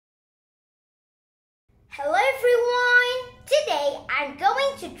Hello everyone! Today I'm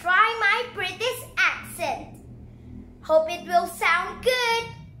going to try my British accent. Hope it will sound good.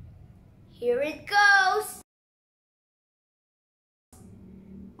 Here it goes.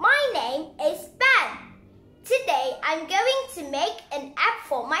 My name is Ben. Today I'm going to make an app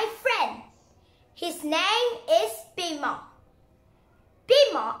for my friend. His name is Bimo.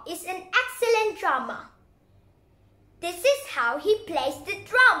 Bimo is an excellent drummer. This is how he plays the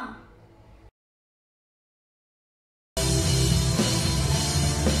drum.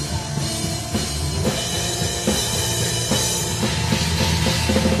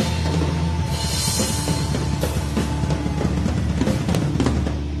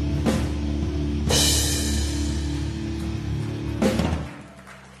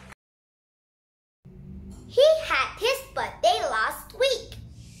 He had his birthday last week,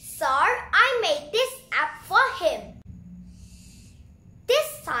 so I made this app for him.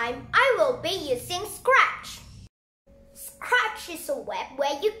 This time I will be using Scratch. Scratch is a web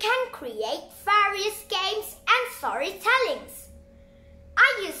where you can create various games and storytellings.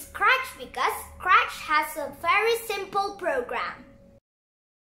 I use Scratch because Scratch has a very simple program.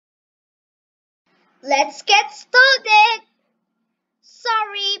 Let's get started!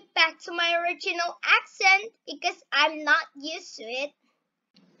 Sorry, back to my original accent because I'm not used to it.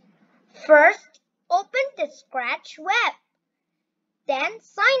 First, open the Scratch web. Then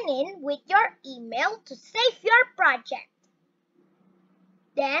sign in with your email to save your project.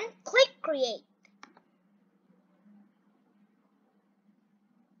 Then click Create.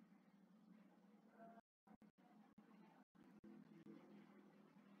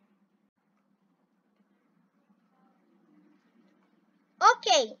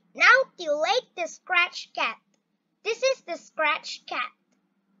 Okay, now delete the Scratch cat. This is the Scratch cat.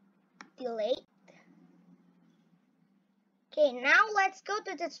 Delete. Okay, now let's go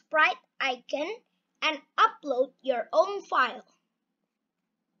to the sprite icon and upload your own file.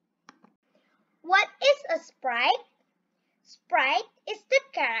 What is a sprite? Sprite is the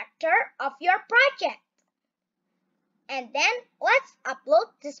character of your project. And then let's upload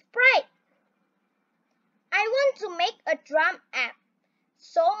the sprite. I want to make a drum app,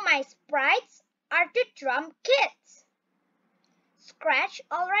 so my sprites are the drum kits. Scratch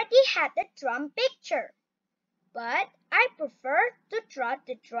already had a drum picture, but I prefer to draw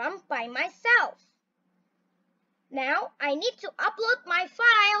the drum by myself. Now I need to upload my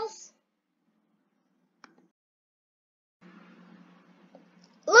files.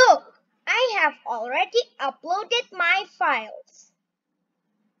 Look, I have already uploaded my files.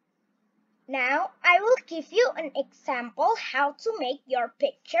 Now I will give you an example how to make your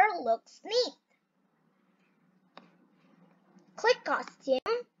picture looks neat. Click Costume.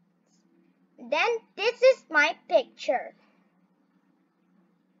 Then this is my picture.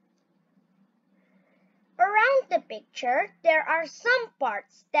 Around the picture, there are some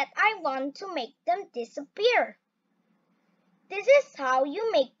parts that I want to make them disappear. This is how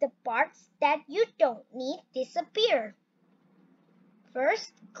you make the parts that you don't need disappear.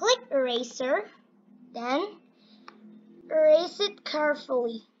 First, click Eraser, then erase it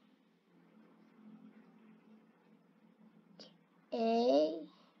carefully. Okay.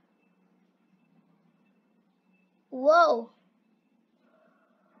 Whoa.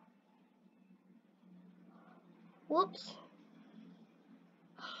 Whoops.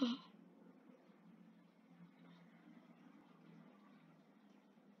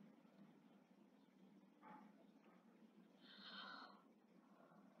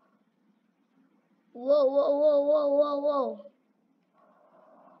 Whoa.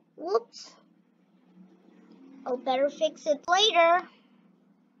 Whoops. I'll better fix it later.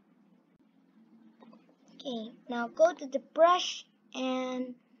 Okay, now go to the brush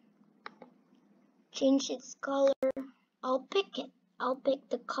and change its color. I'll pick it. I'll pick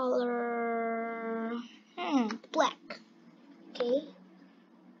the color black. Okay.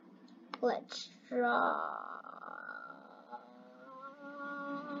 Let's draw.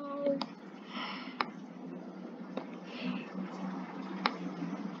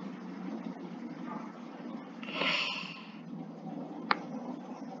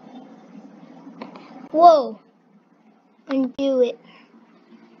 Whoa. Undo it.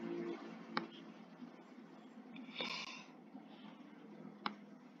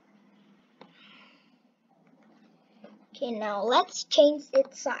 Okay, now let's change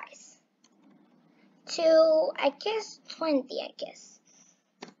its size to, I guess, 20,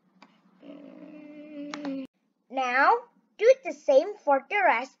 Now, do the same for the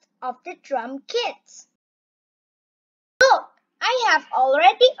rest of the drum kits. Look, I have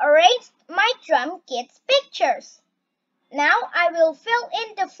already arranged my drum kit's pictures. Now I will fill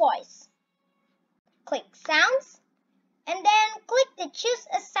in the voice. Click Sounds, and then click the Choose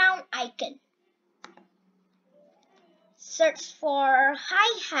a Sound icon. Search for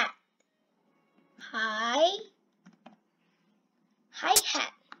hi-hat. Hi-hat.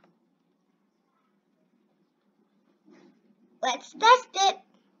 Let's test it.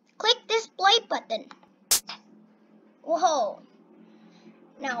 Click this play button. Whoa.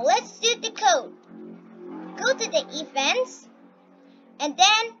 Now let's do the code. Go to the events, and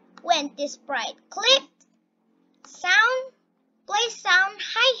then when this sprite clicked, play sound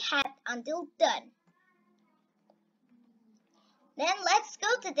hi-hat until done. Then let's go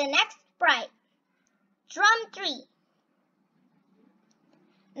to the next sprite, drum 3.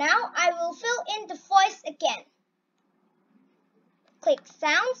 Now I will fill in the voice again. Click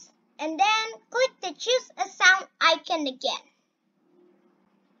Sounds, and then click the Choose a Sound icon again.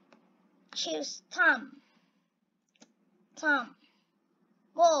 Choose tom.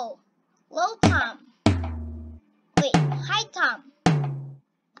 Whoa, low tom. Wait, high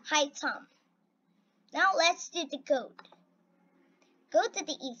tom. Now let's do the code. Go to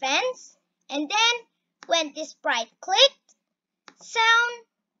the events, and then when this sprite clicked,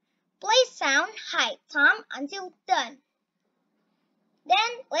 play sound high tom until done.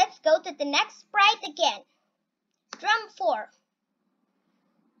 Then let's go to the next sprite again, drum 4.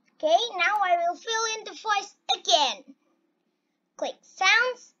 Okay, now I will fill in the voice again. Click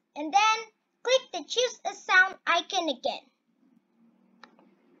Sounds, and then click the Choose a Sound icon again.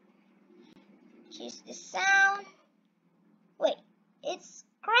 Choose the sound. Wait, it's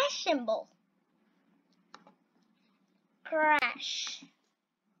crash cymbal. Crash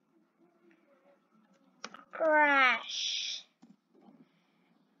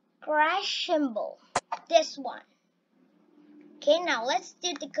cymbal. This one. Okay, now let's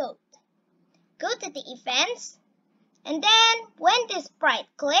do the code. Go to the events, and then when this sprite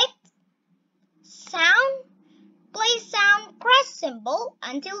clicked, play sound crash cymbal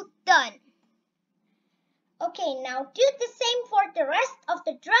until done. Okay, now do the same for the rest of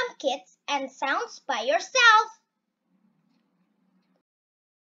the drum kits and sounds by yourself.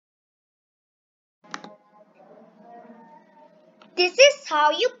 This is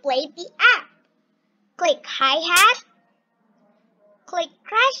how you play the app. Click hi-hat, click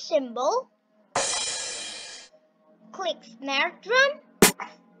crash cymbal, click snare drum,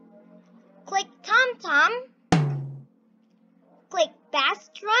 click tom-tom, click bass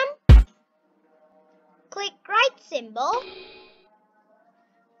drum, click right cymbal,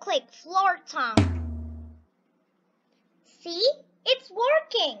 click floor tom. See? It's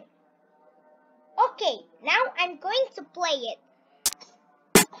working! Okay, now I'm going to play it.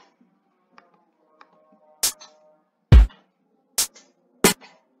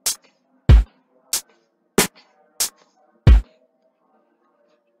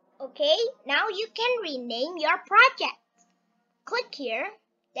 Okay, now you can rename your project. Click here,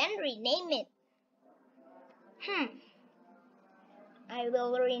 then rename it. I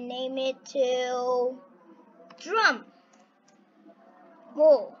will rename it to drum.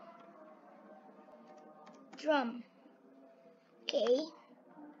 Whoa. Drum. Okay.